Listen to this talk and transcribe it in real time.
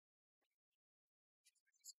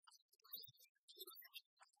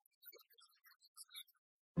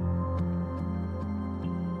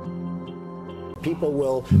People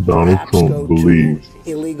will Donald perhaps Trump go believes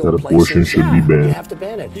to illegal that abortion places. should be banned. You have to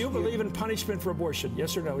ban it. Do you believe in punishment for abortion?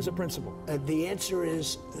 Yes or no, as a principle? The answer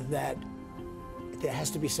is that there has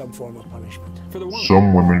to be some form of punishment. For the woman.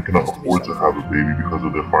 Some women cannot afford to have a baby because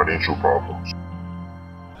of their financial problems.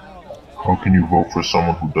 How can you vote for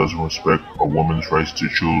someone who doesn't respect a woman's rights to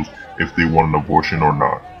choose if they want an abortion or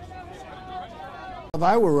not? If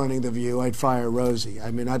I were running The View, I'd fire Rosie.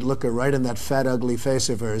 I mean, I'd look her right in that fat, ugly face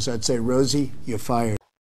of hers. I'd say, Rosie, you're fired.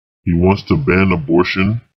 He wants to ban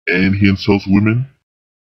abortion and he insults women?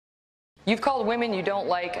 You've called women you don't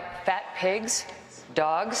like fat pigs,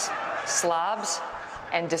 dogs, slobs,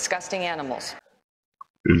 and disgusting animals.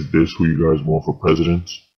 Is this who you guys want for president?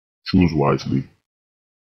 Choose wisely.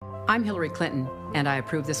 I'm Hillary Clinton, and I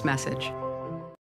approve this message.